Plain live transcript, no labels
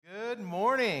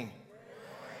morning.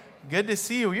 Good to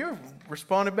see you. You're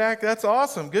responding back. That's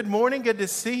awesome. Good morning. Good to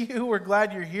see you. We're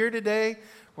glad you're here today.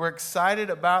 We're excited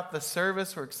about the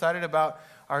service. We're excited about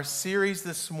our series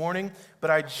this morning.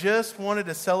 But I just wanted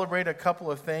to celebrate a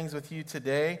couple of things with you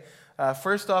today.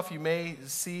 First off, you may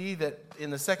see that in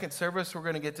the second service, we're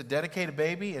going to get to dedicate a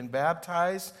baby and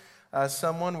baptize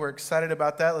someone. We're excited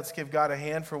about that. Let's give God a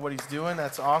hand for what he's doing.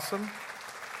 That's awesome.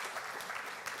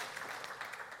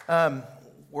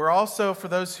 We're also, for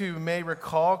those who may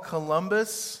recall,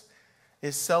 Columbus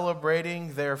is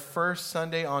celebrating their first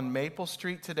Sunday on Maple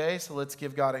Street today, so let's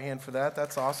give God a hand for that.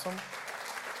 That's awesome.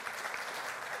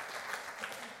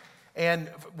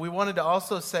 And we wanted to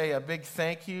also say a big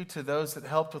thank you to those that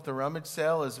helped with the rummage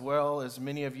sale, as well as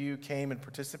many of you came and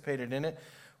participated in it.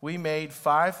 We made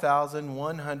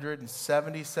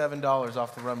 $5,177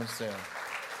 off the rummage sale.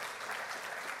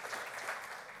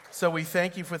 So we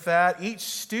thank you for that. Each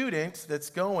student that's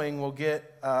going will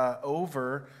get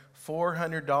over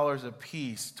 $400 a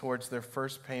piece towards their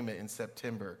first payment in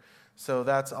September. So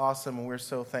that's awesome, and we're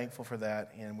so thankful for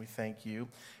that, and we thank you.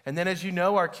 And then, as you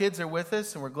know, our kids are with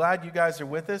us, and we're glad you guys are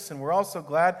with us, and we're also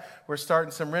glad we're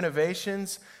starting some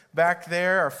renovations back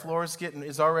there. Our floor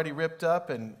is already ripped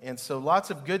up, and so lots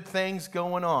of good things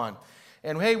going on.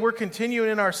 And hey, we're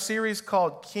continuing in our series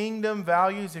called Kingdom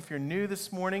Values. If you're new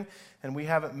this morning and we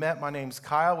haven't met, my name's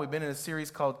Kyle. We've been in a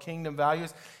series called Kingdom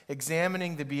Values,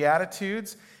 examining the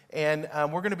Beatitudes. And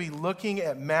we're going to be looking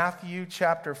at Matthew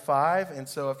chapter 5. And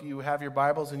so if you have your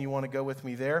Bibles and you want to go with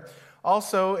me there.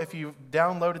 Also, if you've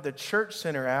downloaded the Church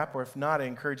Center app, or if not, I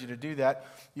encourage you to do that.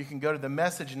 You can go to the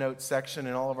message notes section,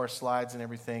 and all of our slides and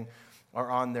everything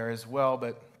are on there as well.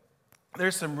 But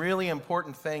there's some really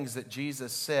important things that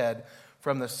Jesus said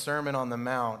from the Sermon on the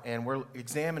Mount. And we're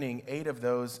examining 8 of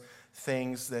those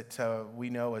things that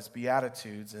we know as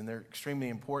Beatitudes, and they're extremely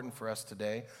important for us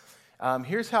today.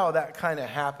 Here's how that kind of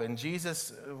happened.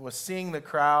 Jesus was seeing the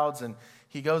crowds, and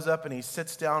he goes up and he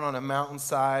sits down on a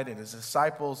mountainside, and his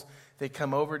disciples, they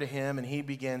come over to him, and he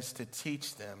begins to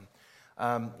teach them.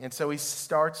 And so he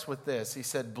starts with this. He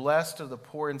said, "Blessed are the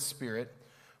poor in spirit,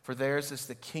 for theirs is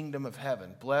the kingdom of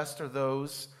heaven. Blessed are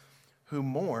those who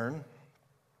mourn,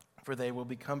 for they will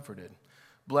be comforted.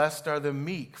 Blessed are the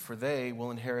meek, for they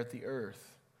will inherit the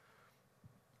earth.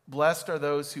 Blessed are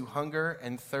those who hunger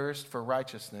and thirst for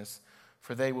righteousness,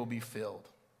 for they will be filled.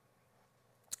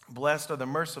 Blessed are the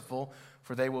merciful,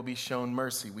 for they will be shown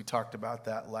mercy." We talked about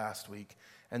that last week.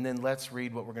 And then let's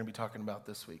read what we're going to be talking about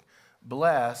this week.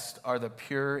 "Blessed are the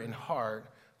pure in heart,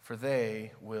 for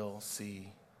they will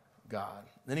see God."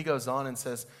 Then he goes on and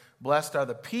says, "Blessed are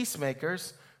the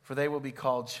peacemakers, for they will be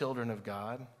called children of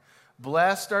God.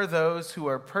 Blessed are those who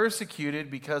are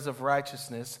persecuted because of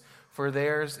righteousness, for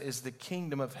theirs is the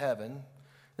kingdom of heaven."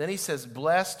 Then he says,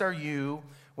 "Blessed are you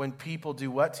when people do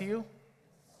what to you?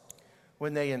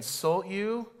 When they insult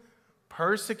you,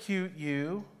 persecute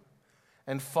you,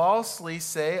 and falsely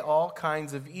say all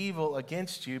kinds of evil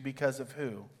against you because of"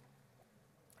 who?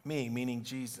 Me, meaning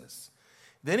Jesus.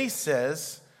 Then he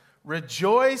says,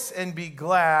 "Rejoice and be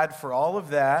glad for all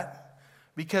of that,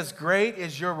 because great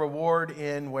is your reward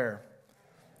in" where?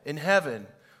 "In heaven.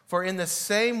 For in the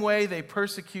same way they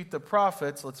persecute the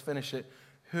prophets," let's finish it,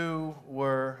 "who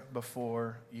were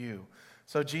before you."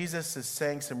 So Jesus is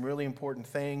saying some really important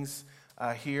things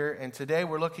here. And today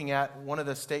we're looking at one of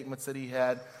the statements that he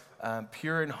had,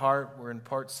 pure in heart. We're in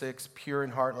part 6, pure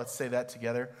in heart. Let's say that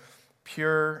together.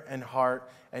 Pure in heart.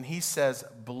 And he says,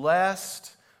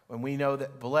 blessed, when we know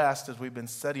that blessed, as we've been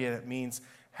studying, it means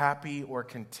happy or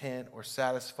content or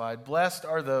satisfied. Blessed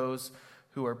are those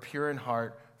who are pure in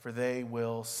heart, for they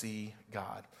will see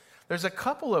God. There's a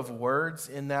couple of words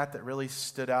in that really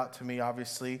stood out to me,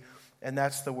 obviously, and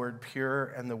that's the word pure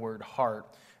and the word heart.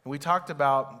 And we talked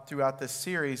about throughout this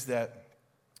series that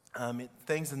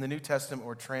things in the New Testament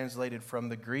were translated from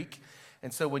the Greek.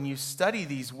 And so when you study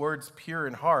these words, pure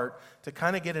in heart, to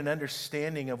kind of get an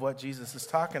understanding of what Jesus is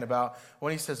talking about,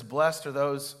 when he says, blessed are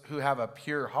those who have a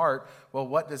pure heart, well,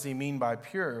 what does he mean by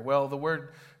pure? Well, the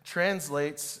word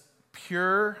translates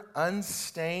pure,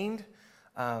 unstained,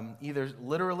 either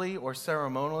literally or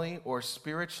ceremonially or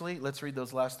spiritually. Let's read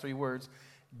those last 3 words.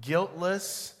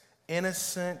 Guiltless,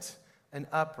 innocent, and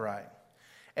upright.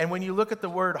 And when you look at the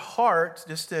word heart,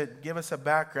 just to give us a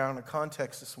background, a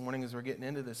context this morning as we're getting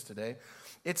into this today,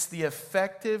 it's the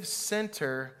effective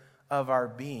center of our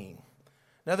being.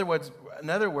 In other words,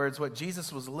 what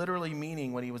Jesus was literally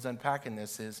meaning when he was unpacking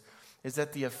this is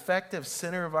that the effective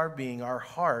center of our being, our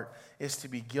heart, is to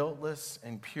be guiltless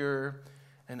and pure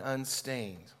and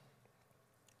unstained.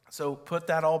 So put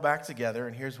that all back together,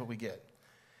 and here's what we get.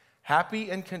 Happy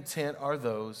and content are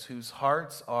those whose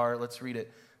hearts are, let's read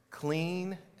it,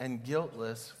 clean and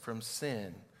guiltless from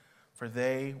sin, for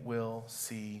they will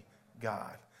see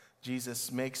God.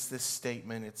 Jesus makes this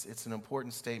statement. It's an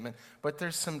important statement, but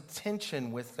there's some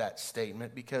tension with that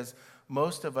statement because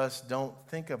most of us don't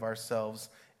think of ourselves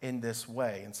in this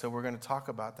way. And so we're going to talk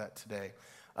about that today.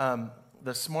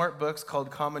 The smart books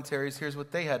called Commentaries, here's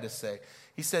what they had to say.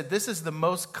 He said, this is the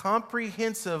most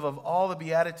comprehensive of all the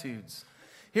Beatitudes.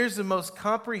 Here's the most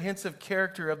comprehensive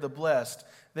character of the blessed.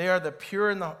 They are the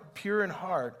pure in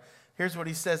heart. Here's what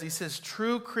he says. He says,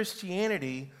 true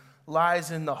Christianity lies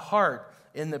in the heart,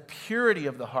 in the purity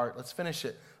of the heart. Let's finish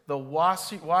it. The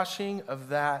washing of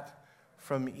that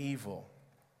from evil.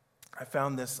 I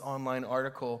found this online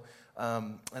article,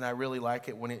 and I really like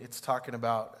it when it's talking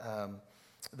about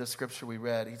the scripture we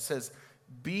read. He says,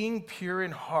 being pure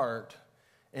in heart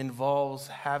involves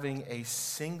having a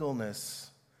singleness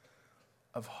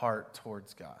of heart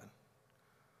towards God.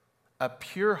 A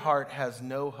pure heart has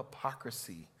no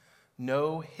hypocrisy,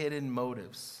 no hidden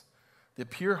motives. The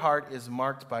pure heart is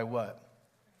marked by what?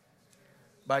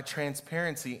 By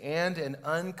transparency and an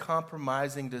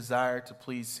uncompromising desire to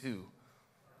please who?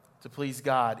 To please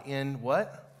God in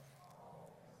what?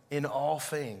 In all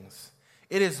things.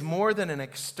 It is more than an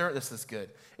external, this is good.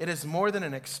 It is more than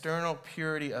an external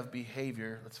purity of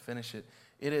behavior. Let's finish it.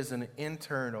 It is an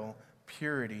internal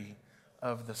purity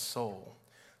of the soul.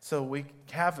 So we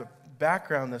have a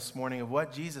background this morning of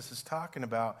what Jesus is talking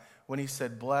about when he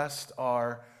said, blessed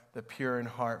are the pure in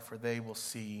heart, for they will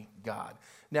see God.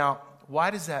 Now,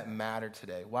 why does that matter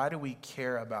today? Why do we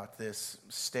care about this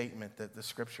statement that the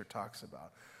scripture talks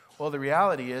about? Well, the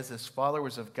reality is, as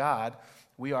followers of God,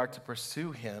 we are to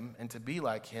pursue him and to be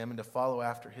like him and to follow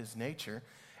after his nature.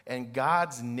 And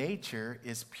God's nature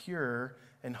is pure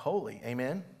and holy.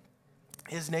 Amen?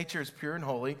 His nature is pure and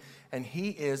holy, and he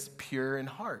is pure in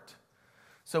heart.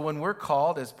 So when we're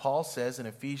called, as Paul says in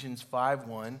Ephesians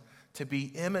 5:1, to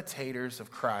be imitators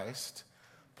of Christ,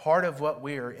 part of what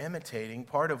we are imitating,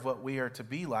 part of what we are to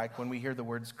be like when we hear the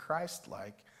words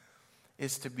Christ-like,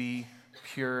 is to be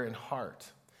pure in heart.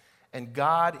 And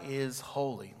God is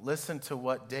holy. Listen to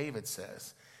what David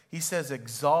says. He says,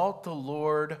 exalt the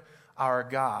Lord our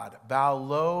God. Bow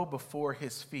low before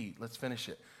his feet. Let's finish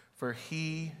it. For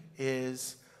he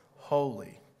is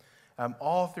holy.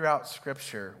 All throughout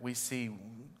Scripture, we see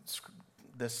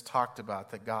this talked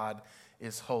about, that God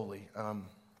is holy.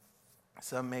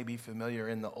 Some may be familiar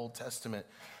in the Old Testament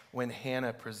when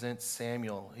Hannah presents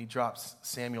Samuel. He drops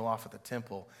Samuel off at the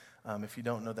temple. If you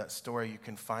don't know that story, you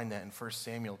can find that in 1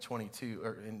 Samuel 22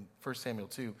 or in 1 Samuel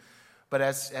 2. But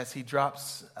as he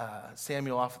drops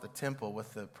Samuel off at the temple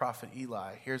with the prophet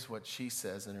Eli, here's what she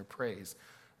says in her praise.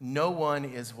 No one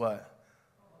is what?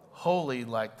 Holy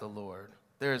like the Lord.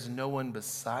 There is no one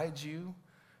beside you.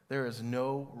 There is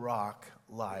no rock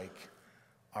like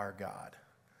our God.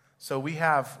 So we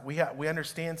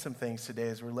understand some things today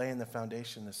as we're laying the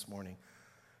foundation this morning.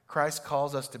 Christ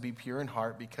calls us to be pure in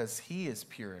heart because he is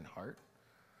pure in heart.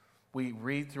 We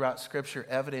read throughout Scripture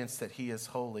evidence that he is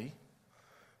holy.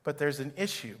 But there's an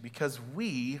issue because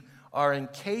we are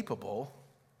incapable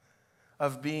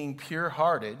of being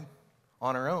pure-hearted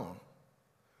on our own.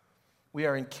 We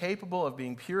are incapable of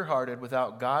being pure-hearted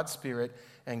without God's Spirit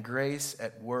and grace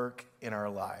at work in our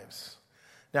lives.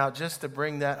 Now, just to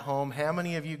bring that home, how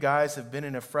many of you guys have been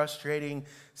in a frustrating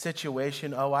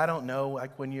situation? Oh, I don't know,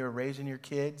 like when you were raising your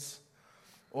kids,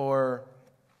 or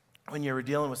when you were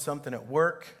dealing with something at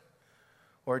work,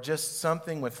 or just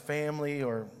something with family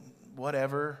or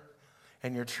whatever,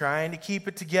 and you're trying to keep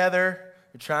it together.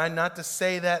 You're trying not to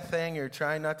say that thing. You're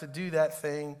trying not to do that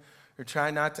thing. You're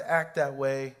trying not to act that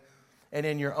way. And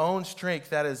in your own strength,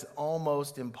 that is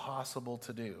almost impossible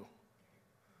to do.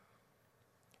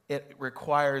 It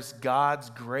requires God's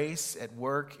grace at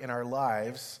work in our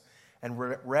lives and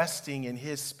resting in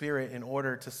his Spirit in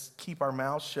order to keep our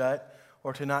mouths shut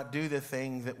or to not do the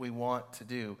thing that we want to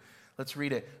do. Let's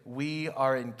read it. We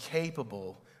are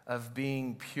incapable of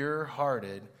being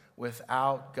pure-hearted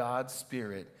without God's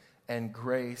Spirit and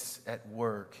grace at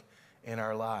work in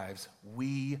our lives.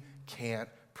 We can't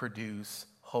produce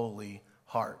holy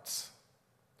hearts.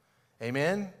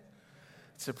 Amen?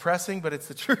 It's depressing, but it's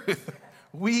the truth.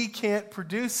 We can't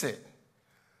produce it.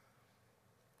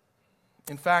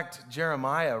 In fact,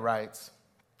 Jeremiah writes,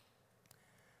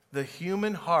 the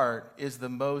human heart is the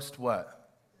most what?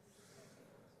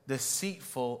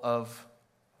 Deceitful of,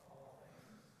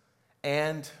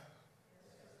 and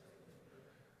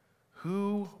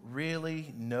who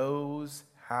really knows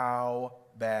how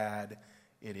bad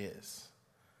it is?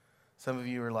 Some of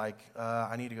you are like,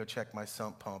 I need to go check my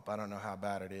sump pump. I don't know how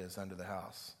bad it is under the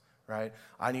house. right?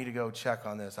 I need to go check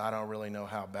on this. I don't really know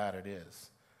how bad it is.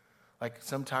 Like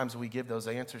sometimes we give those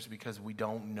answers because we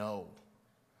don't know.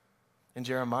 And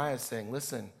Jeremiah is saying,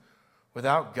 listen,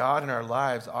 without God in our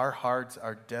lives, our hearts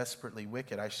are desperately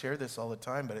wicked. I share this all the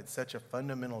time, but it's such a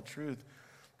fundamental truth.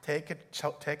 Take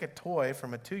a toy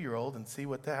from a 2-year-old and see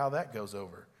how that goes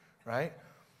over, right?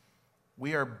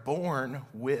 We are born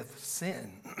with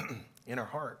sin in our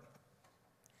heart.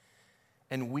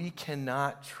 And we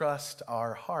cannot trust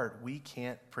our heart. We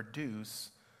can't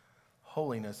produce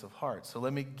holiness of heart. So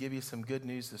let me give you some good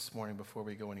news this morning before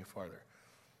we go any farther.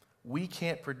 We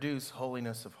can't produce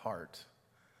holiness of heart,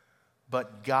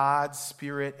 but God's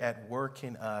Spirit at work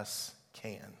in us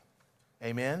can.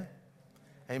 Amen?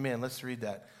 Amen. Let's read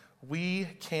that. We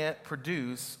can't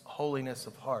produce holiness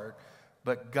of heart,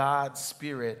 but God's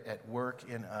Spirit at work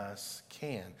in us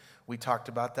can. We talked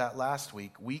about that last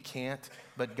week. We can't,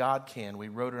 but God can. We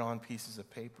wrote it on pieces of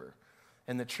paper.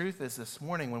 And the truth is this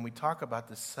morning, when we talk about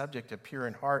the subject of pure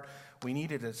in heart, we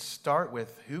needed to start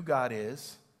with who God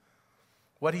is,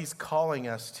 what he's calling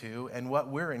us to, and what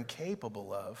we're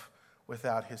incapable of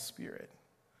without his Spirit.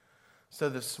 So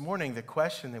this morning, the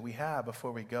question that we have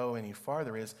before we go any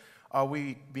farther is, are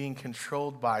we being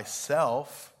controlled by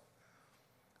self?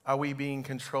 Are we being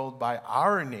controlled by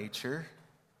our nature?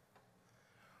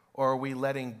 Or are we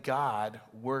letting God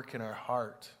work in our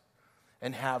heart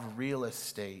and have real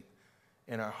estate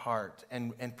in our heart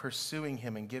and pursuing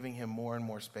him and giving him more and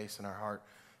more space in our heart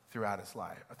throughout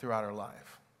our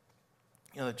life?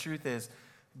 You know, the truth is,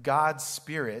 God's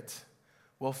Spirit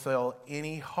will fill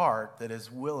any heart that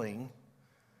is willing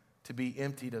to be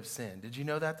emptied of sin. Did you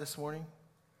know that this morning?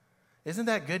 Isn't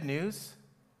that good news?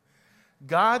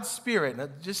 God's Spirit, now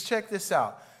just check this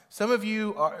out. Some of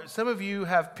you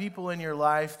have people in your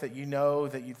life that you know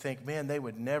that you think, man, they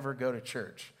would never go to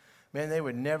church. Man, they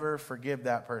would never forgive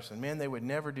that person. Man, they would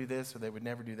never do this or they would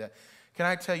never do that. Can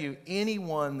I tell you,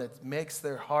 anyone that makes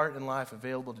their heart and life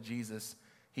available to Jesus,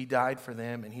 he died for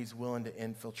them and he's willing to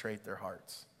infiltrate their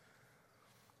hearts.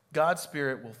 God's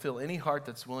Spirit will fill any heart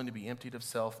that's willing to be emptied of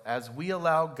self as we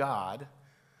allow God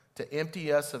to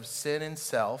empty us of sin and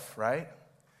self, right?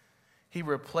 He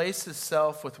replaces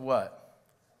self with what?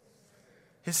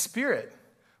 His Spirit,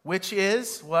 which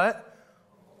is what?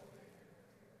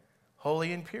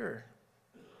 Holy and pure.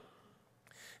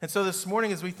 And so this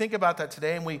morning, as we think about that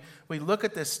today, and we look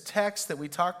at this text that we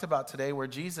talked about today where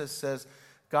Jesus says,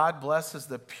 God blesses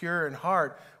the pure in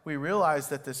heart, we realize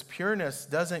that this pureness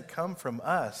doesn't come from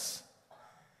us.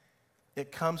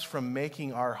 It comes from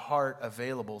making our heart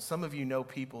available. Some of you know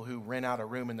people who rent out a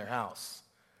room in their house,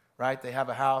 right? They have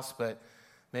a house, but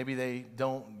maybe they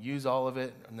don't use all of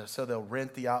it, and so they'll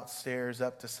rent the outstairs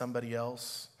up to somebody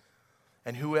else.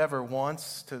 And whoever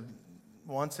wants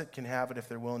it can have it if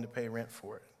they're willing to pay rent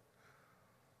for it.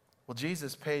 Well,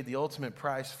 Jesus paid the ultimate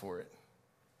price for it.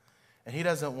 And he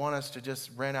doesn't want us to just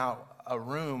rent out a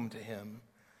room to him.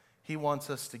 He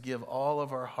wants us to give all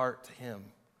of our heart to him.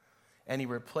 And he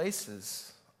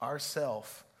replaces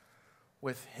ourself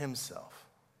with himself.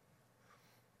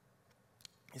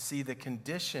 You see, the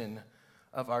condition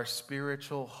of our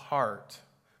spiritual heart,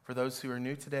 for those who are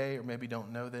new today or maybe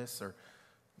don't know this or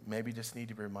maybe just need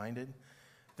to be reminded,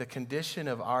 the condition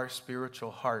of our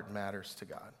spiritual heart matters to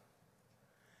God.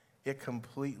 It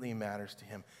completely matters to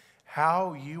him.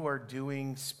 How you are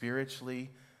doing spiritually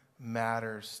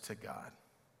matters to God.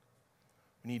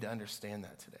 We need to understand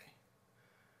that today.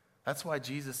 That's why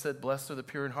Jesus said, blessed are the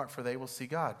pure in heart, for they will see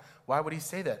God. Why would he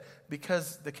say that?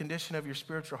 Because the condition of your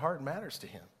spiritual heart matters to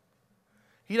him.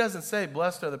 He doesn't say,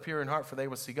 blessed are the pure in heart, for they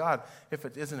will see God, if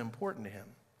it isn't important to him.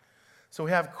 So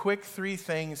we have quick 3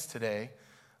 things today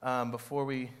before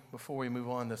we move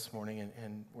on this morning,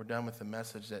 and we're done with the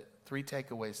message. That 3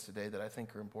 takeaways today that I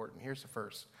think are important. Here's the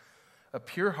first. A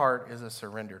pure heart is a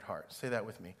surrendered heart. Say that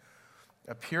with me.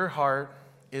 A pure heart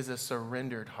is a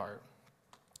surrendered heart.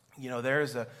 You know,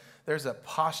 there's a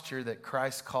posture that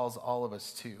Christ calls all of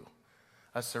us to.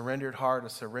 A surrendered heart, a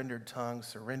surrendered tongue,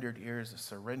 surrendered ears, a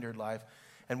surrendered life.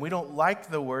 And we don't like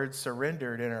the word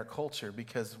surrendered in our culture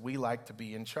because we like to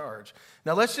be in charge.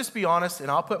 Now, let's just be honest,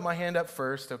 and I'll put my hand up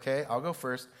first, okay? I'll go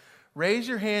first. Raise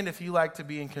your hand if you like to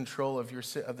be in control of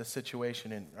the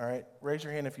situation, all right? Raise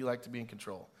your hand if you like to be in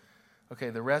control. Okay,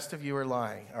 the rest of you are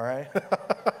lying, all right?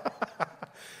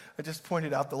 I just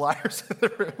pointed out the liars in the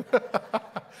room.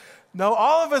 No,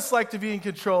 all of us like to be in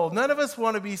control. None of us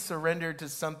want to be surrendered to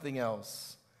something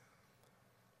else.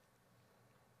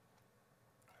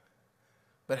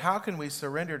 But how can we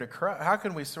surrender to Christ? How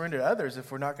can we surrender to others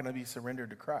if we're not going to be surrendered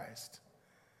to Christ?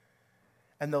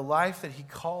 And the life that he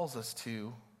calls us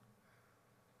to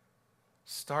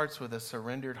starts with a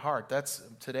surrendered heart.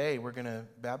 Today we're going to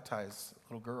baptize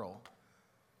a little girl.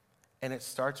 And it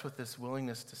starts with this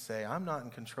willingness to say, I'm not in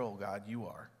control, God, you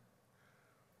are.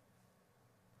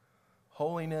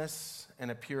 Holiness and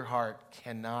a pure heart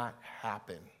cannot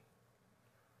happen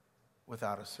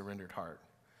without a surrendered heart.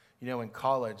 You know, in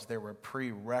college, there were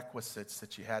prerequisites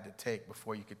that you had to take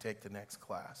before you could take the next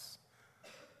class.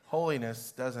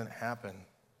 Holiness doesn't happen.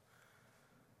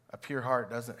 A pure heart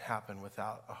doesn't happen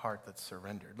without a heart that's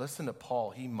surrendered. Listen to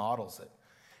Paul. He models it.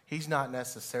 He's not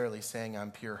necessarily saying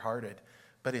I'm pure-hearted,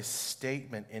 but his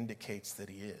statement indicates that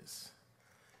he is.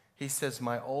 He says,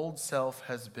 my old self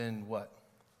has been what?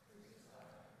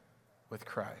 With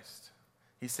Christ.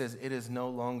 He says, it is no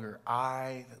longer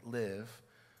I that live,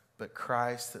 but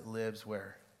Christ that lives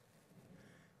where?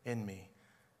 In me.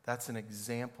 That's an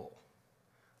example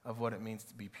of what it means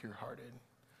to be pure-hearted.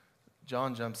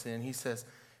 John jumps in. He says,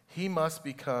 he must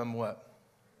become what?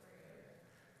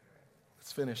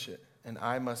 Let's finish it. And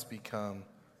I must become.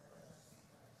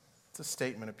 It's a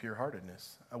statement of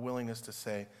pure-heartedness, a willingness to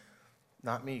say,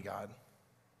 not me, God.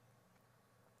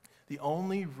 The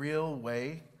only real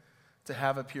way to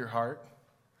have a pure heart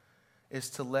is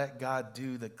to let God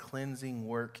do the cleansing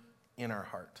work in our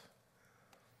heart.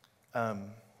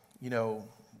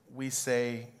 We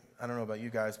say, I don't know about you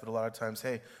guys, but a lot of times,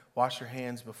 hey, wash your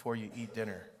hands before you eat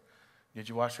dinner. Did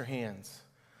you wash your hands?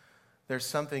 There's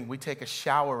something, we take a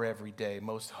shower every day.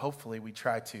 Hopefully we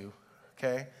try to,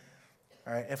 okay?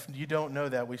 All right, if you don't know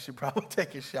that, we should probably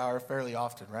take a shower fairly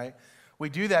often, right? We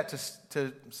do that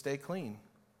to stay clean.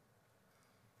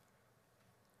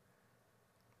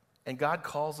 And God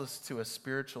calls us to a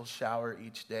spiritual shower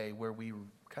each day where we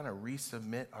kind of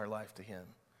resubmit our life to him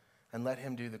and let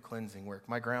him do the cleansing work.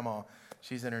 My grandma,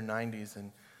 she's in her 90s,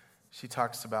 and she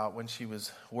talks about when she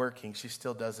was working, she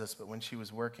still does this, but when she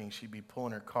was working, she'd be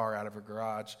pulling her car out of her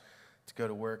garage to go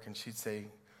to work, and she'd say,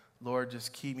 Lord,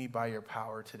 just keep me by your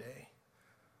power today.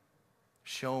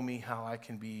 Show me how I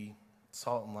can be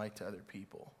salt and light to other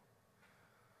people.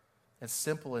 As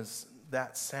simple as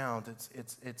that sounds,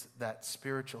 it's that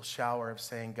spiritual shower of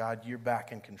saying, God, you're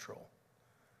back in control.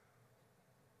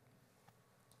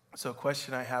 So a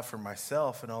question I have for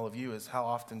myself and all of you is, how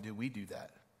often do we do that?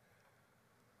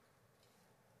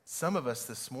 Some of us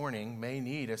this morning may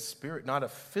need not a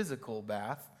physical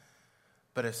bath,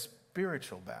 but a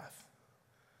spiritual bath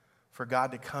for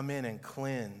God to come in and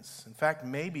cleanse. In fact,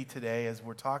 maybe today as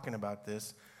we're talking about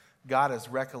this, God is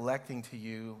recollecting to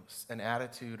you an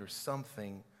attitude or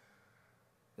something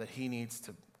that he needs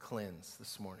to cleanse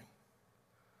this morning.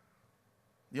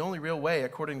 The only real way,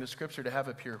 according to Scripture, to have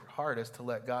a pure heart is to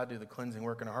let God do the cleansing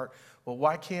work in our heart. Well,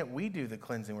 why can't we do the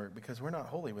cleansing work? Because we're not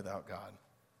holy without God.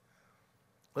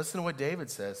 Listen to what David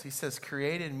says. He says,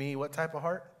 create in me what type of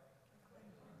heart?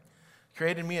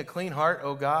 Create in me a clean heart,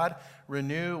 O God.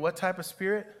 Renew what type of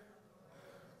spirit?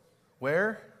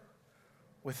 Where?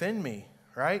 Within me,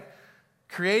 right?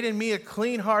 Create in me a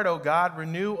clean heart, O God.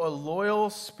 Renew a loyal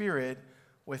spirit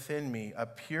within me. A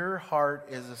pure heart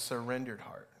is a surrendered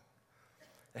heart.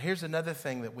 Now, here's another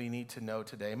thing that we need to know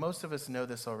today. Most of us know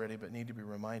this already, but need to be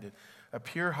reminded. A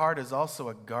pure heart is also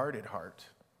a guarded heart.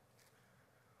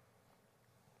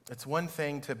 It's one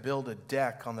thing to build a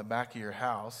deck on the back of your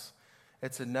house.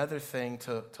 It's another thing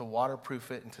to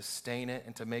waterproof it and to stain it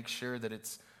and to make sure that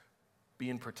it's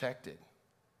being protected.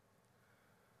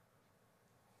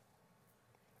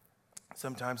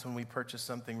 Sometimes when we purchase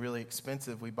something really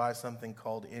expensive, we buy something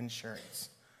called insurance.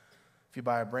 If you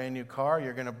buy a brand new car,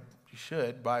 you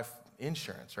should buy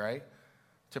insurance, right?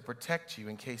 To protect you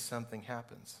in case something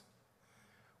happens.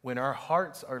 When our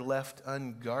hearts are left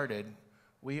unguarded,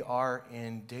 we are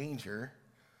in danger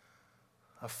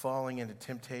of falling into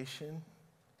temptation and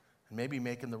maybe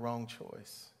making the wrong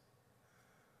choice.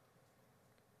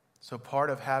 So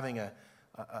part of having a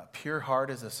pure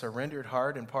heart is a surrendered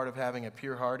heart, and part of having a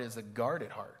pure heart is a guarded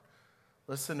heart.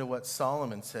 Listen to what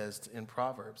Solomon says in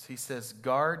Proverbs. He says,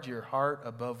 guard your heart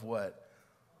above what?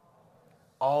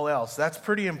 All else. That's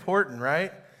pretty important,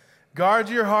 right? Guard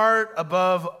your heart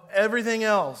above everything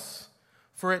else,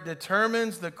 for it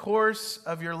determines the course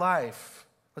of your life.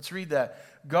 Let's read that.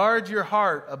 Guard your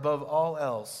heart above all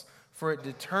else, for it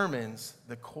determines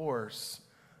the course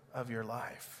of your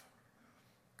life.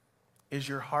 Is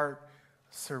your heart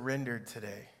surrendered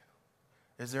today?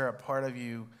 Is there a part of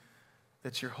you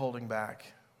that you're holding back?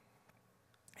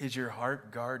 Is your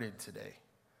heart guarded today?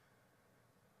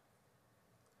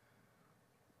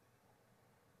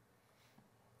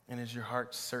 And is your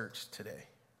heart searched today?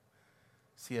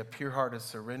 See, a pure heart is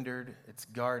surrendered, it's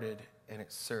guarded, and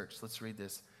it's searched. Let's read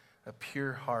this. A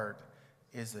pure heart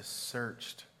is a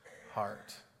searched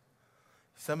heart.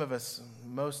 Some of us,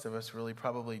 most of us really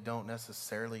probably don't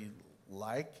necessarily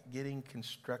like getting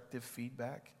constructive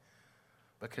feedback,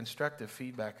 but constructive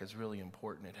feedback is really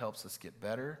important. It helps us get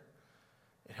better.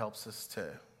 It helps us to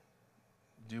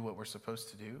do what we're supposed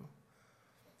to do.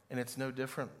 And it's no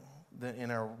different than in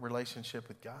our relationship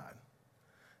with God.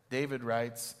 David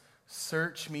writes,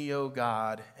 "Search me, O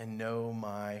God, and know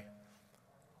my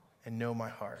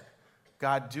heart."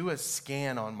 God, do a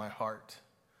scan on my heart.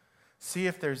 See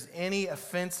if there's any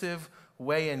offensive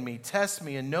way in me. Test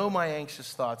me and know my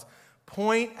anxious thoughts.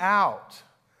 Point out.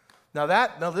 Now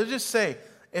let's just say,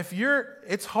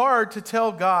 it's hard to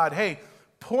tell God, hey,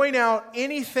 point out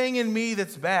anything in me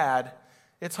that's bad.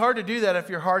 It's hard to do that if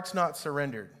your heart's not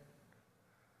surrendered.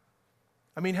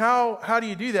 I mean, how do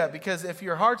you do that? Because if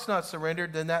your heart's not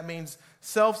surrendered, then that means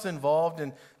self's involved,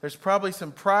 and there's probably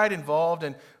some pride involved.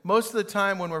 And most of the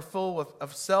time when we're full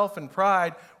of self and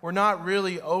pride, we're not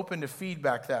really open to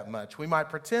feedback that much. We might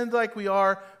pretend like we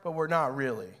are, but we're not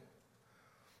really.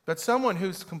 But someone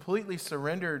who's completely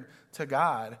surrendered to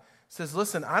God says,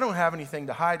 listen, I don't have anything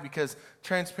to hide, because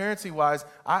transparency-wise,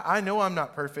 I know I'm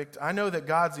not perfect. I know that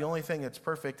God's the only thing that's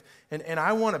perfect, and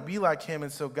I want to be like him.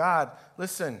 And so God,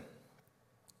 listen,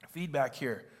 feedback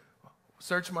here.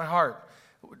 Search my heart.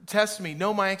 Test me.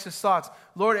 Know my anxious thoughts.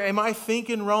 Lord, am I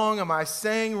thinking wrong? Am I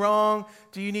saying wrong?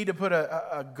 Do you need to put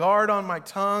a guard on my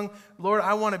tongue? Lord,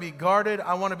 I want to be guarded.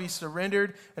 I want to be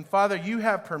surrendered. And Father, you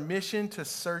have permission to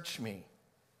search me.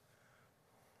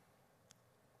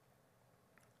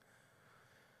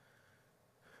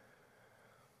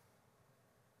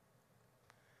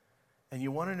 And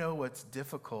you want to know what's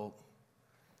difficult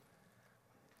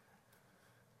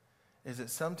is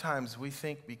that sometimes we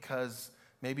think because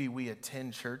maybe we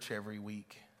attend church every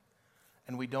week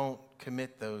and we don't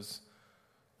commit those,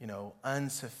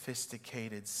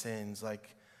 unsophisticated sins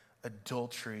like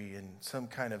adultery and some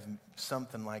kind of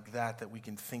something like that we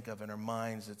can think of in our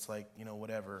minds. It's like,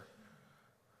 whatever.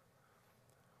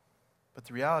 But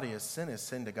the reality is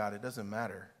sin to God. It doesn't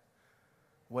matter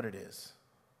what it is.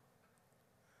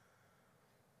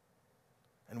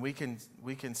 And we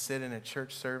can sit in a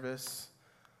church service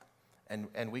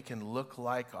and we can look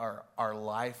like our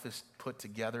life is put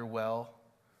together well,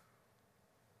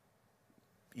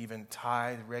 even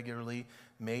tithe regularly,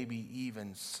 maybe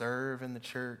even serve in the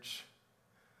church,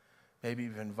 maybe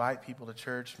even invite people to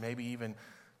church, maybe even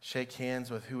shake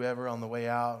hands with whoever on the way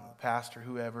out, pastor,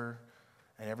 whoever,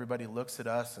 and everybody looks at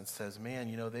us and says, man,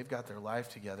 they've got their life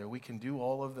together. We can do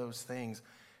all of those things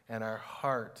and our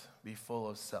heart be full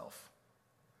of self.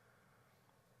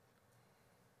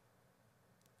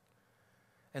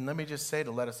 And let me just say,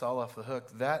 to let us all off the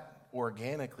hook, that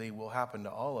organically will happen to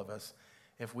all of us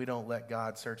if we don't let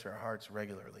God search our hearts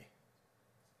regularly.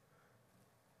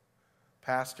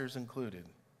 Pastors included.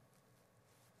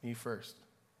 Me first.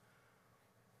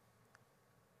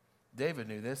 David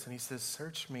knew this, and he says,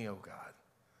 search me, O God.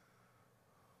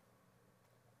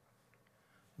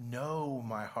 Know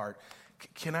my heart.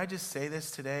 Can I just say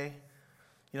this today?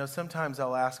 Sometimes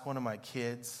I'll ask one of my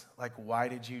kids, like, why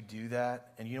did you do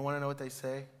that? And you want to know what they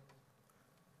say?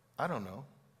 I don't know.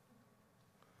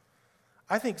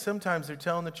 I think sometimes they're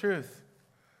telling the truth.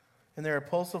 In their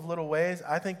impulsive little ways,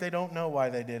 I think they don't know why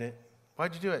they did it.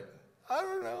 Why'd you do it? I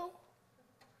don't know.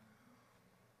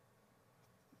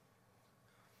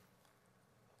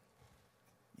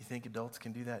 You think adults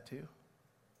can do that too?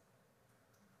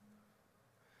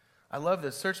 I love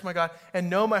this. Search my God and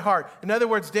know my heart. In other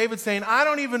words, David's saying, I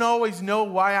don't even always know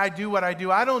why I do what I do.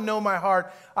 I don't know my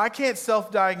heart. I can't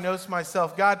self-diagnose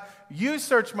myself. God, you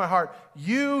search my heart.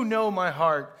 You know my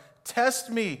heart.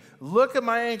 Test me. Look at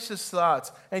my anxious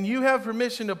thoughts. And you have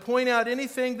permission to point out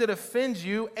anything that offends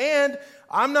you. And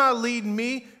I'm not leading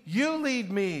me. You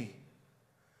lead me.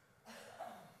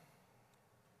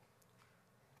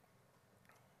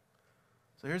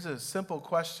 So here's a simple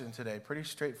question today. Pretty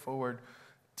straightforward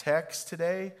text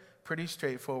today, pretty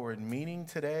straightforward meaning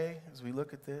today as we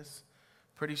look at this.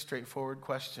 Pretty straightforward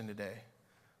question today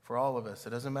for all of us. It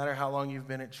doesn't matter how long you've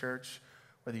been at church,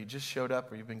 whether you just showed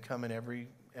up or you've been coming every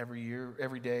year,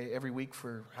 every day, every week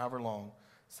for however long.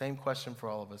 Same question for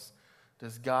all of us.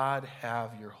 Does God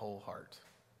have your whole heart?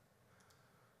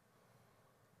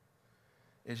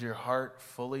 Is your heart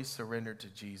fully surrendered to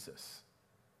Jesus?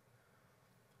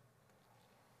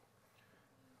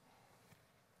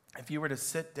 If you were to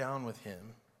sit down with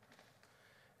him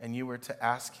and you were to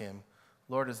ask him,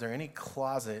 Lord, is there any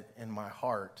closet in my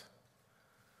heart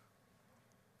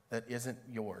that isn't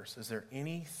yours? Is there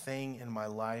anything in my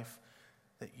life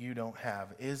that you don't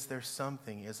have? Is there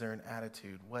something? Is there an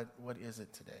attitude? What is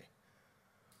it today?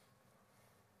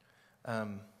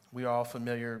 We are all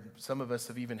familiar. Some of us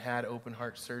have even had open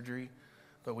heart surgery,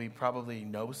 but we probably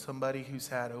know somebody who's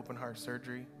had open heart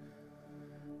surgery.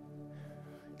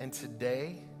 And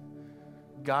today,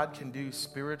 God can do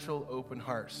spiritual open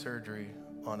heart surgery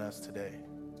on us today.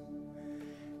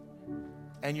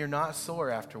 And you're not sore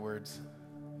afterwards.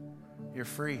 You're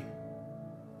free.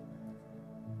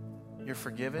 You're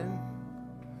forgiven.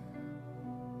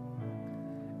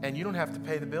 And you don't have to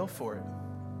pay the bill for it.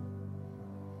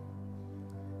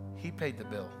 He paid the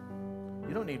bill.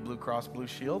 You don't need Blue Cross Blue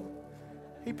Shield.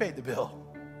 He paid the bill.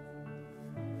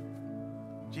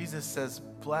 Jesus says,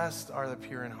 blessed are the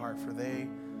pure in heart, for they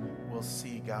will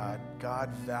see God.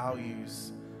 God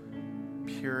values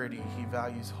purity. He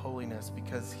values holiness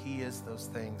because he is those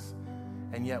things.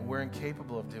 And yet we're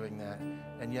incapable of doing that.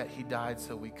 And yet he died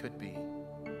so we could be.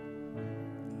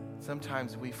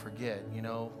 Sometimes we forget,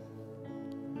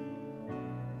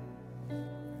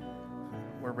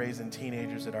 We're raising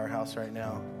teenagers at our house right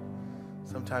now.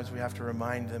 Sometimes we have to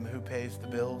remind them who pays the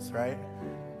bills, right?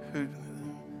 You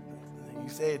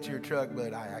say it's your truck,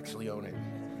 but I actually own it.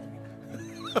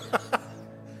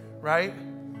 Right?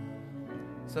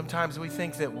 Sometimes we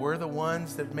think that we're the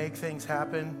ones that make things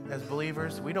happen as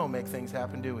believers. We don't make things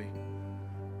happen, do we?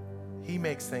 He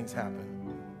makes things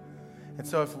happen. And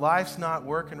so if life's not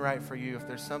working right for you, if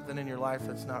there's something in your life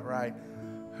that's not right,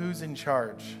 who's in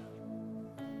charge?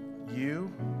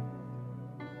 You?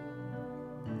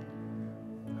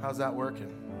 How's that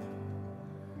working?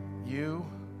 You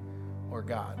or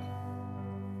God?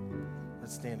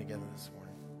 Let's stand together this morning.